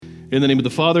In the name of the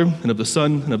Father, and of the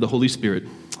Son, and of the Holy Spirit.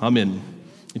 Amen.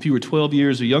 If you were 12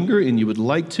 years or younger and you would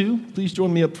like to, please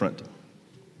join me up front.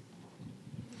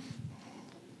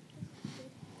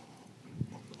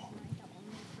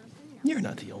 You're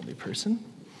not the only person.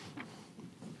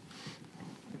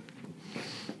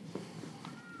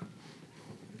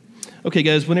 Okay,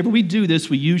 guys, whenever we do this,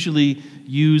 we usually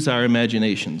use our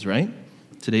imaginations, right?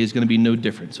 Today is going to be no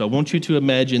different. So I want you to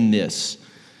imagine this.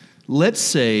 Let's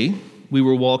say we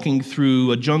were walking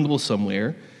through a jungle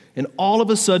somewhere, and all of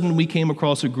a sudden we came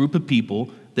across a group of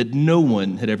people that no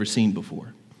one had ever seen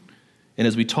before. And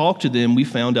as we talked to them, we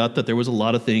found out that there was a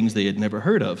lot of things they had never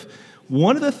heard of.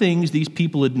 One of the things these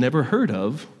people had never heard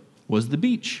of was the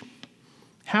beach.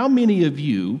 How many of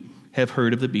you have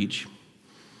heard of the beach?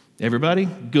 Everybody?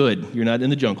 Good. You're not in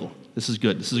the jungle. This is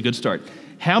good. This is a good start.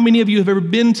 How many of you have ever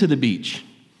been to the beach?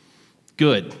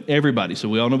 Good. Everybody. So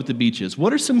we all know what the beach is.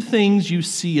 What are some things you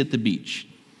see at the beach?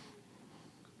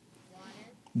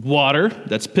 Water.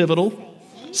 That's pivotal.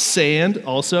 Sand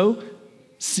also.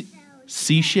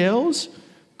 Seashells.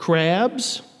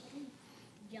 Crabs.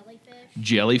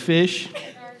 Jellyfish.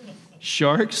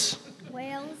 Sharks.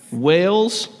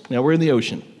 Whales. Now we're in the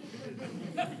ocean.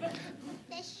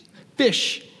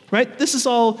 Fish. Right? This is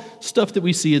all stuff that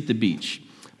we see at the beach.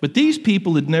 But these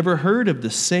people had never heard of the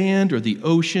sand or the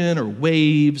ocean or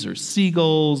waves or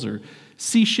seagulls or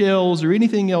seashells or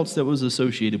anything else that was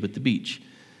associated with the beach.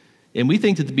 And we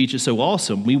think that the beach is so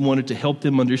awesome, we wanted to help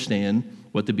them understand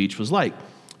what the beach was like.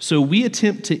 So we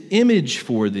attempt to image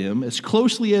for them as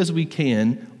closely as we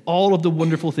can all of the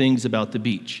wonderful things about the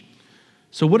beach.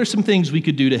 So what are some things we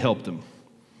could do to help them?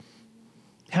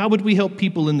 How would we help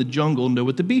people in the jungle know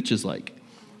what the beach is like?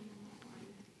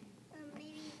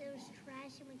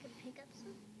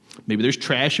 Maybe there's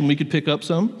trash and we could pick up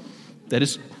some. That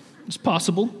is it's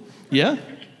possible. Yeah?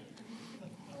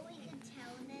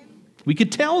 We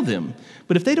could tell them.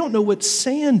 But if they don't know what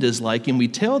sand is like and we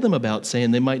tell them about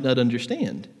sand, they might not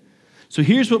understand. So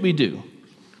here's what we do.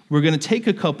 We're going to take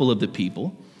a couple of the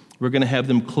people. We're going to have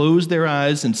them close their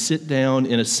eyes and sit down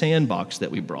in a sandbox that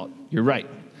we brought. You're right.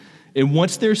 And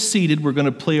once they're seated, we're going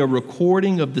to play a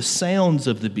recording of the sounds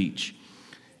of the beach.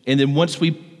 And then once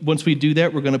we do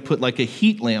that, we're going to put like a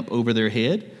heat lamp over their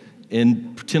head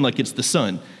and pretend like it's the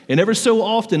sun. And ever so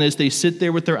often, as they sit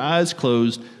there with their eyes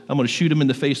closed, I'm going to shoot them in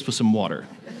the face with some water,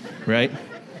 right?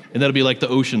 And that'll be like the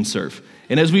ocean surf.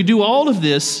 And as we do all of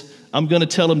this, I'm going to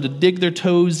tell them to dig their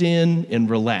toes in and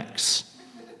relax.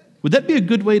 Would that be a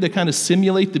good way to kind of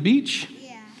simulate the beach?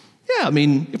 Yeah, I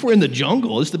mean, if we're in the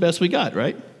jungle, it's the best we got,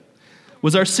 right?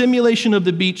 Was our simulation of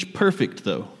the beach perfect,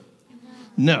 though?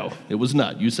 No, it was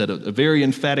not. You said a very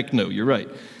emphatic no. You're right.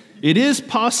 It is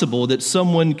possible that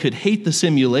someone could hate the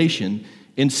simulation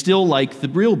and still like the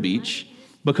real beach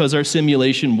because our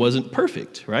simulation wasn't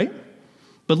perfect, right?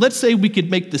 But let's say we could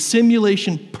make the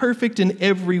simulation perfect in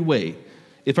every way.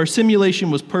 If our simulation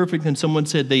was perfect and someone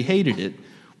said they hated it,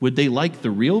 would they like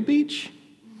the real beach?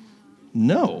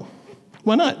 No.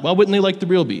 Why not? Why wouldn't they like the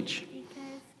real beach?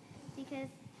 Because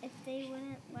if they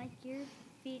wouldn't like your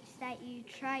beach that you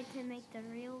tried to make the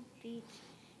real beach,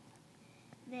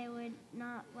 they would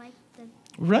not like the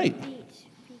beach.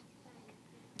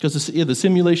 Because the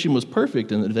simulation was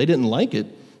perfect, and if they didn't like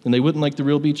it, then they wouldn't like the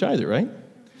real beach either, right?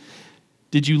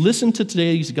 Did you listen to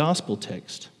today's gospel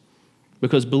text?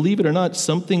 Because believe it or not,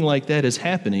 something like that is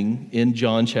happening in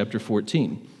John chapter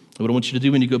 14. What I want you to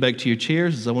do when you go back to your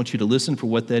chairs is I want you to listen for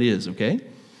what that is, okay?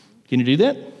 Can you do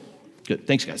that? Good.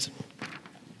 Thanks, guys.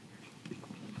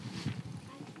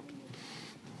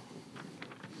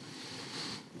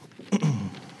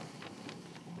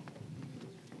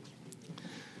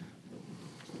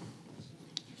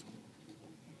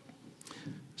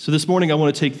 So this morning I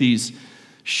want to take these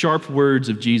sharp words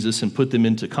of Jesus and put them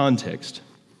into context.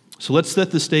 So let's set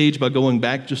the stage by going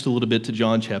back just a little bit to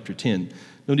John chapter 10.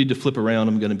 No need to flip around.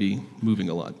 I'm going to be moving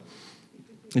a lot.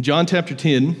 In John chapter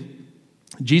 10,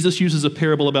 Jesus uses a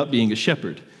parable about being a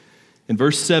shepherd. In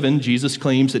verse 7, Jesus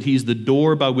claims that he's the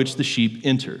door by which the sheep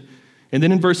enter. And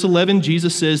then in verse 11,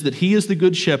 Jesus says that he is the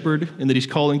good shepherd and that he's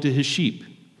calling to his sheep.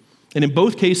 And in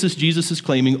both cases, Jesus is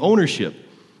claiming ownership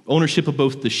of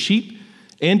both the sheep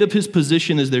and of his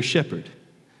position as their shepherd.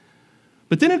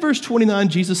 But then in verse 29,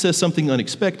 Jesus says something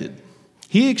unexpected.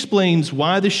 He explains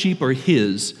why the sheep are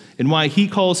his and why he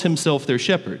calls himself their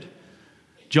shepherd.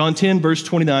 John 10, verse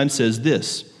 29 says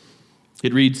this.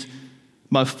 It reads,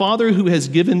 "My Father who has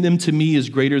given them to me is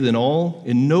greater than all,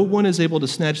 and no one is able to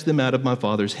snatch them out of my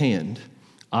Father's hand.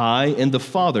 I and the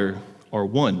Father are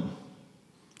one."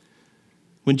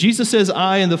 When Jesus says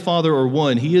I and the Father are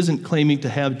one, he isn't claiming to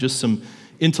have just some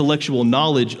intellectual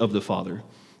knowledge of the Father.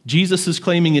 Jesus is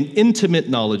claiming an intimate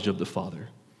knowledge of the Father.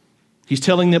 He's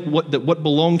telling them that what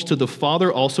belongs to the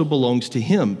Father also belongs to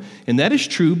him. And that is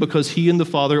true because he and the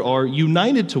Father are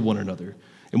united to one another.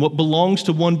 And what belongs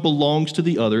to one belongs to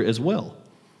the other as well.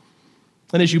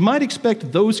 And as you might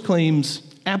expect, those claims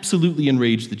absolutely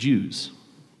enraged the Jews.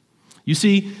 You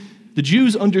see, the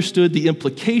Jews understood the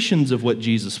implications of what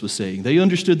Jesus was saying. They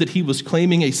understood that he was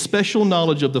claiming a special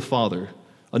knowledge of the Father,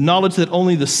 a knowledge that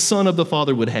only the Son of the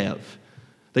Father would have.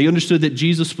 They understood that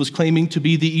Jesus was claiming to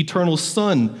be the eternal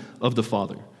Son of the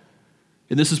Father.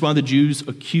 And this is why the Jews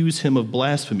accuse him of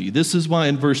blasphemy. This is why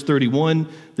in verse 31,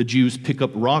 the Jews pick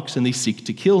up rocks and they seek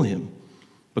to kill him,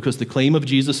 because the claim of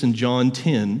Jesus in John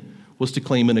 10 was to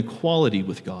claim an equality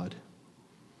with God.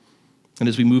 And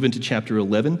as we move into chapter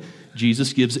 11,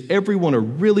 Jesus gives everyone a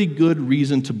really good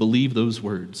reason to believe those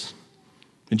words.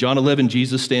 In John 11,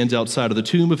 Jesus stands outside of the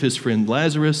tomb of his friend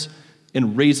Lazarus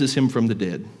and raises him from the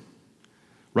dead.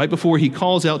 Right before he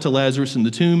calls out to Lazarus in the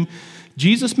tomb,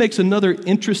 Jesus makes another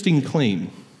interesting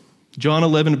claim. John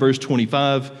 11, verse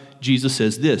 25, Jesus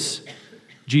says this.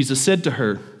 Jesus said to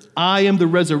her, "I am the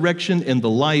resurrection and the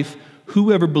life.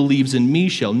 Whoever believes in me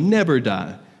shall never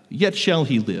die, yet shall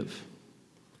he live."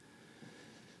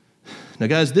 Now,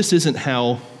 guys, this isn't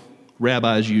how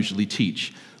rabbis usually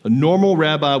teach. A normal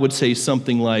rabbi would say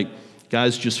something like,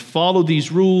 guys, just follow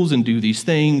these rules and do these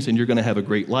things, and you're going to have a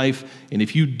great life. And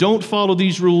if you don't follow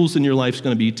these rules, then your life's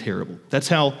going to be terrible. That's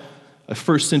how a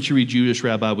first century Jewish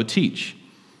rabbi would teach.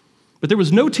 But there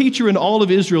was no teacher in all of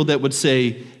Israel that would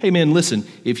say, hey, man, listen,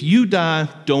 if you die,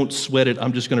 don't sweat it.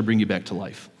 I'm just going to bring you back to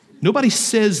life. Nobody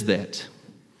says that.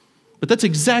 But that's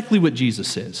exactly what Jesus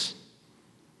says.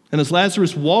 And as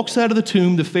Lazarus walks out of the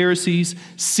tomb, the Pharisees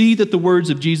see that the words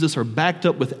of Jesus are backed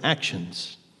up with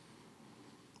actions.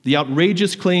 The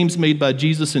outrageous claims made by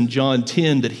Jesus in John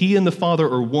 10 that he and the Father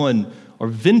are one are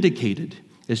vindicated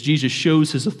as Jesus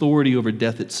shows his authority over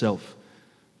death itself.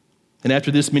 And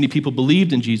after this, many people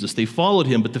believed in Jesus. They followed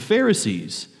him, but the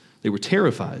Pharisees, they were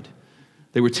terrified.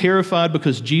 They were terrified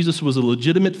because Jesus was a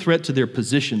legitimate threat to their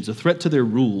positions, a threat to their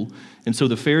rule. And so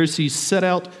the Pharisees sent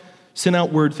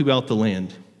out word throughout the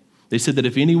land. They said that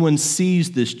if anyone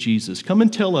sees this Jesus, come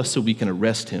and tell us so we can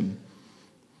arrest him.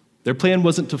 Their plan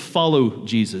wasn't to follow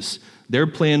Jesus. Their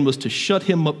plan was to shut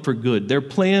him up for good. Their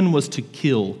plan was to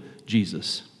kill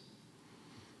Jesus.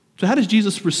 So how does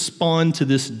Jesus respond to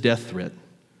this death threat?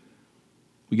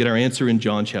 We get our answer in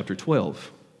John chapter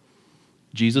 12.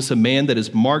 Jesus, a man that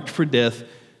is marked for death,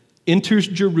 enters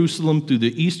Jerusalem through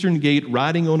the eastern gate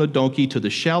riding on a donkey to the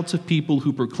shouts of people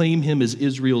who proclaim him as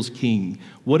Israel's king.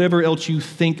 Whatever else you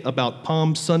think about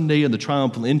Palm Sunday and the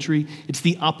triumphal entry, it's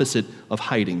the opposite of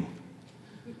hiding.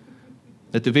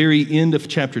 At the very end of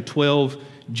chapter 12,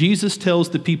 Jesus tells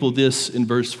the people this in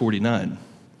verse 49.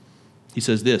 He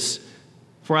says this,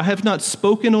 "For I have not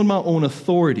spoken on my own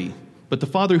authority, but the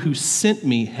Father who sent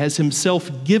me has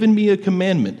himself given me a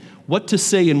commandment, what to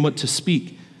say and what to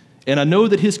speak. And I know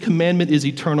that his commandment is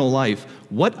eternal life.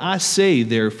 What I say,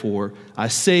 therefore, I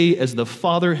say as the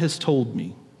Father has told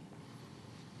me."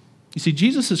 You see,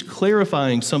 Jesus is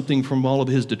clarifying something from all of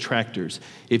his detractors.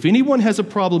 If anyone has a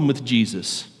problem with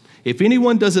Jesus, if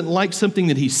anyone doesn't like something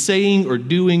that he's saying or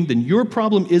doing, then your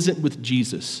problem isn't with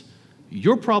Jesus.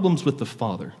 Your problem's with the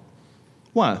Father.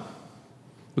 Why?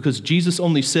 Because Jesus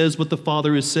only says what the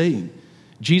Father is saying.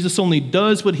 Jesus only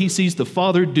does what he sees the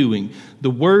Father doing. The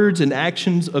words and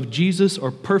actions of Jesus are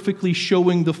perfectly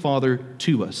showing the Father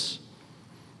to us.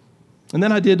 And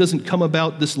that idea doesn't come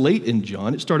about this late in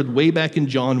John. It started way back in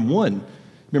John 1.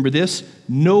 Remember this?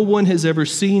 No one has ever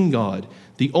seen God.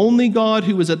 The only God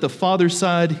who is at the Father's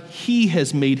side, he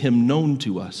has made him known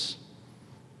to us.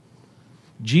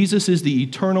 Jesus is the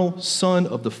eternal Son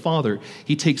of the Father.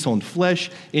 He takes on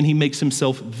flesh and he makes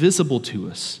himself visible to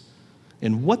us.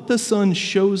 And what the Son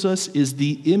shows us is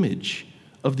the image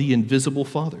of the invisible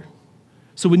Father.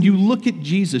 So when you look at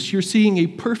Jesus, you're seeing a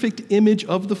perfect image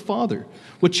of the Father.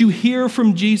 What you hear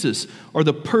from Jesus are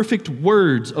the perfect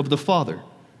words of the Father.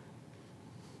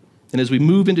 And as we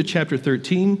move into chapter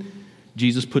 13,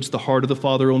 Jesus puts the heart of the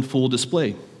Father on full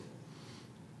display.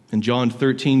 In John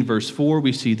 13, verse 4,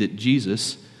 we see that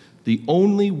Jesus, the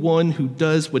only one who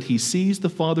does what he sees the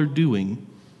Father doing,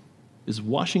 is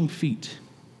washing feet.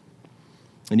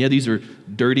 And yeah, these are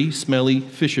dirty, smelly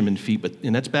fisherman feet,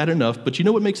 and that's bad enough. But you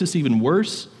know what makes this even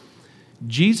worse?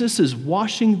 Jesus is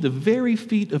washing the very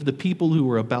feet of the people who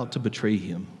are about to betray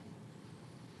him.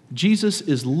 Jesus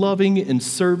is loving and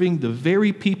serving the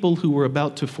very people who are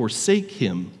about to forsake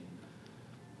him.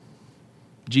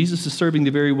 Jesus is serving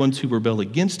the very ones who rebel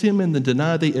against him and then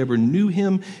deny they ever knew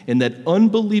him. And that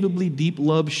unbelievably deep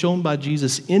love shown by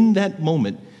Jesus in that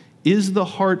moment is the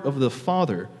heart of the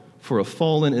Father for a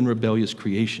fallen and rebellious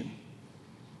creation.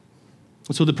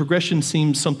 And so the progression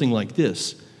seems something like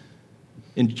this.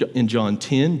 In John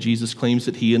 10, Jesus claims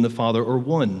that he and the Father are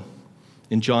one.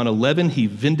 In John 11, he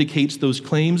vindicates those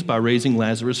claims by raising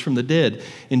Lazarus from the dead.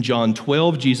 In John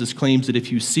 12, Jesus claims that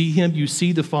if you see him, you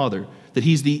see the Father, that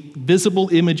he's the visible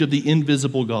image of the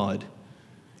invisible God.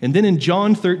 And then in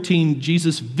John 13,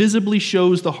 Jesus visibly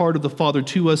shows the heart of the Father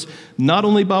to us, not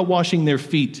only by washing their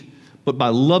feet, but by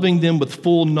loving them with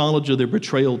full knowledge of their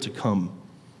betrayal to come.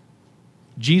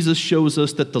 Jesus shows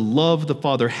us that the love the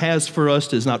Father has for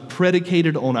us is not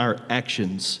predicated on our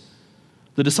actions.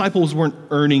 The disciples weren't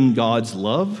earning God's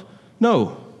love.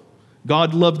 No,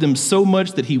 God loved them so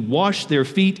much that he washed their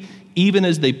feet even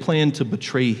as they planned to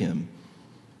betray him.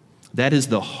 That is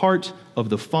the heart of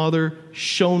the Father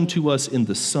shown to us in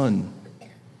the Son.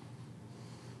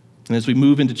 And as we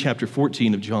move into chapter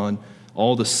 14 of John,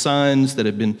 all the signs that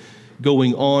have been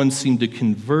going on seem to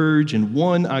converge in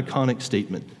one iconic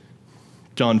statement.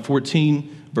 John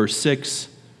 14, verse 6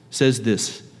 says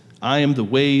this, I am the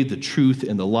way, the truth,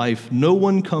 and the life. No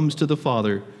one comes to the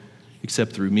Father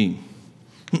except through me.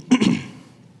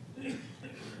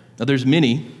 Now, there's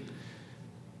many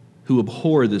who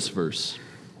abhor this verse.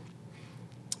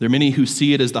 There are many who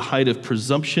see it as the height of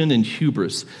presumption and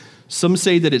hubris. Some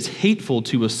say that it's hateful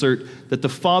to assert that the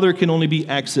Father can only be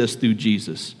accessed through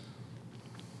Jesus.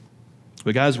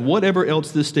 But guys, whatever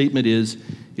else this statement is,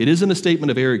 it isn't a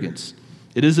statement of arrogance.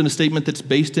 It isn't a statement that's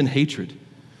based in hatred.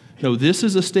 No, this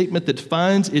is a statement that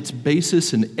finds its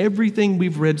basis in everything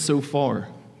we've read so far.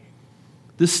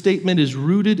 This statement is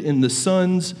rooted in the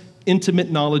Son's intimate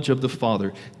knowledge of the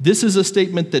Father. This is a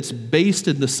statement that's based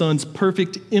in the Son's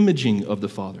perfect imaging of the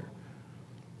Father.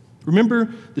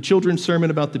 Remember the children's sermon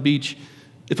about the beach?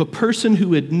 If a person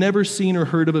who had never seen or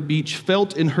heard of a beach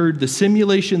felt and heard the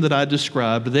simulation that I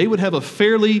described, they would have a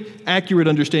fairly accurate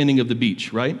understanding of the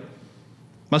beach, right?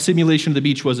 My simulation of the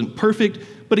beach wasn't perfect,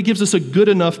 but it gives us a good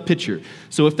enough picture.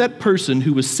 So if that person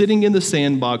who was sitting in the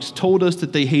sandbox told us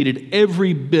that they hated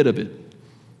every bit of it,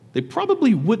 they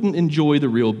probably wouldn't enjoy the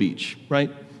real beach, right?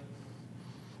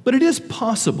 But it is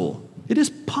possible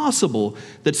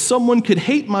that someone could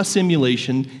hate my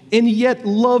simulation and yet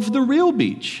love the real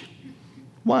beach.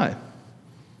 Why?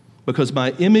 Because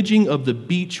my imaging of the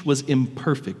beach was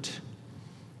imperfect.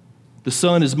 The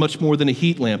sun is much more than a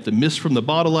heat lamp. The mist from the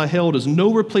bottle I held is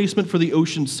no replacement for the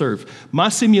ocean surf. My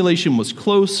simulation was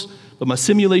close, but my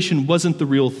simulation wasn't the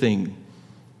real thing.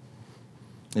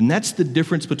 And that's the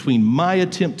difference between my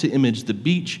attempt to image the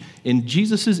beach and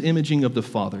Jesus' imaging of the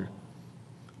Father.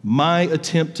 My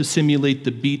attempt to simulate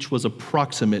the beach was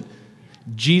approximate.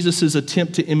 Jesus'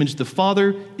 attempt to image the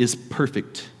Father is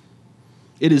perfect.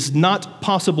 It is not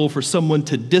possible for someone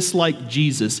to dislike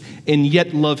Jesus and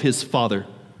yet love his Father,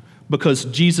 because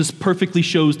Jesus perfectly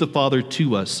shows the Father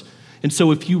to us. And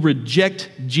so if you reject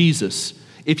Jesus,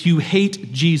 if you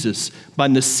hate Jesus, by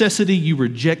necessity you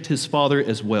reject his Father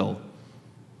as well.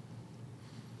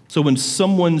 So when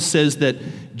someone says that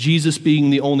Jesus being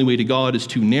the only way to God is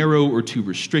too narrow or too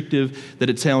restrictive, that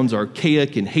it sounds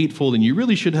archaic and hateful, and you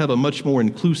really should have a much more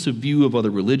inclusive view of other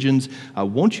religions, I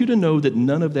want you to know that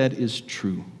none of that is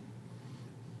true.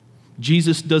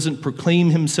 Jesus doesn't proclaim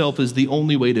himself as the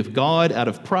only way to God out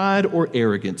of pride or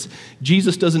arrogance.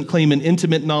 Jesus doesn't claim an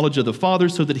intimate knowledge of the Father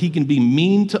so that he can be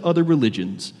mean to other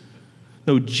religions.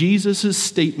 No, Jesus'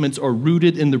 statements are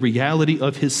rooted in the reality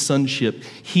of his sonship.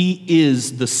 He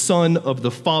is the Son of the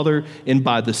Father, and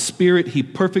by the Spirit, he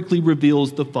perfectly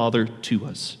reveals the Father to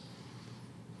us.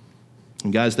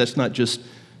 And guys, that's not just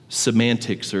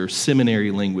semantics or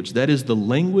seminary language. That is the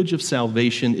language of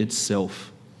salvation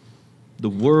itself. The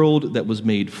world that was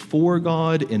made for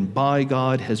God and by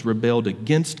God has rebelled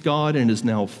against God and is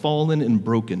now fallen and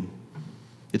broken.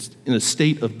 It's in a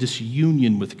state of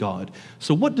disunion with God.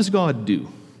 So what does God do?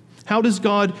 How does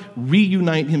God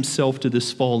reunite himself to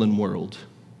this fallen world?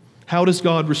 How does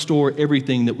God restore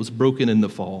everything that was broken in the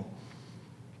fall?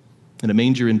 In a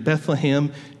manger in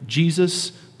Bethlehem,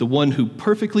 Jesus, the one who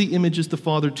perfectly images the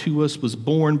Father to us, was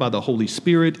born by the Holy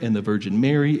Spirit and the Virgin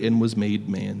Mary and was made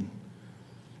man.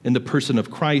 In the person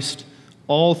of Christ,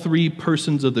 all three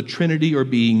persons of the Trinity are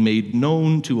being made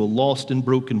known to a lost and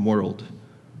broken world.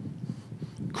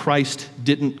 Christ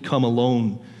didn't come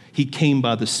alone. He came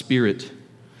by the Spirit.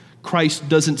 Christ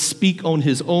doesn't speak on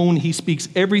his own. He speaks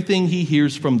everything he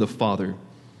hears from the Father.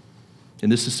 And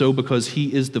this is so because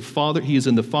he is the Father. He is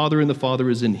in the Father, and the Father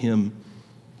is in him.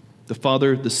 The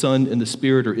Father, the Son, and the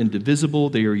Spirit are indivisible.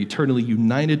 They are eternally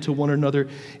united to one another.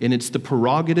 And it's the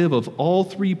prerogative of all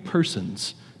three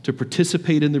persons to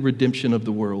participate in the redemption of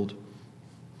the world.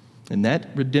 And that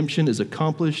redemption is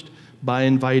accomplished by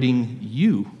inviting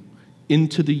you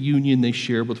into the union they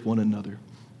share with one another.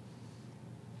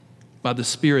 By the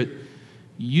Spirit,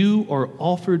 you are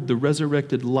offered the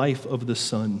resurrected life of the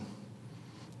Son.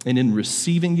 And in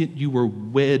receiving it, you are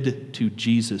wed to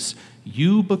Jesus.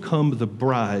 You become the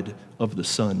bride of the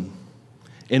Son.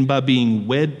 And by being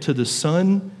wed to the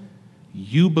Son,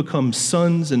 you become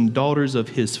sons and daughters of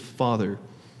his Father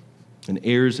and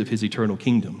heirs of his eternal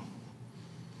kingdom.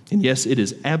 And yes, it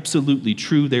is absolutely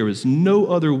true. There is no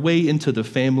other way into the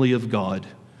family of God.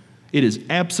 It is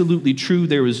absolutely true.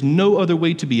 There is no other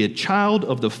way to be a child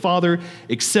of the Father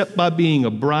except by being a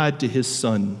bride to his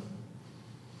Son.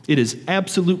 It is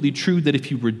absolutely true that if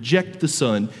you reject the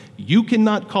Son, you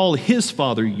cannot call his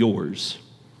Father yours.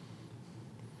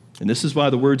 And this is why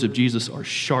the words of Jesus are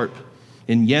sharp.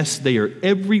 And yes, they are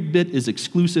every bit as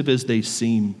exclusive as they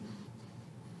seem.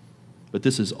 But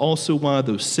this is also why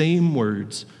those same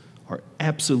words are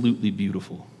absolutely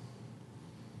beautiful.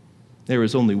 There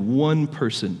is only one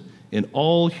person in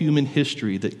all human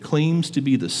history that claims to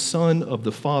be the Son of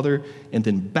the Father and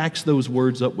then backs those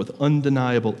words up with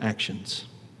undeniable actions.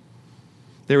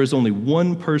 There is only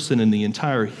one person in the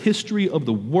entire history of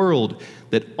the world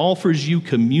that offers you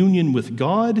communion with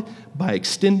God by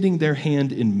extending their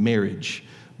hand in marriage,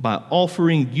 by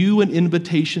offering you an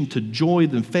invitation to join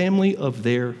the family of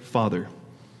their Father.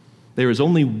 There is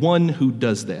only one who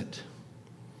does that.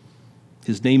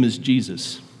 His name is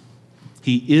Jesus.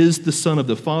 He is the Son of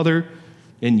the Father,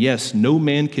 and yes, no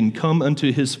man can come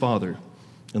unto his Father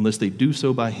unless they do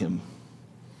so by him.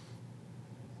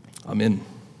 Amen.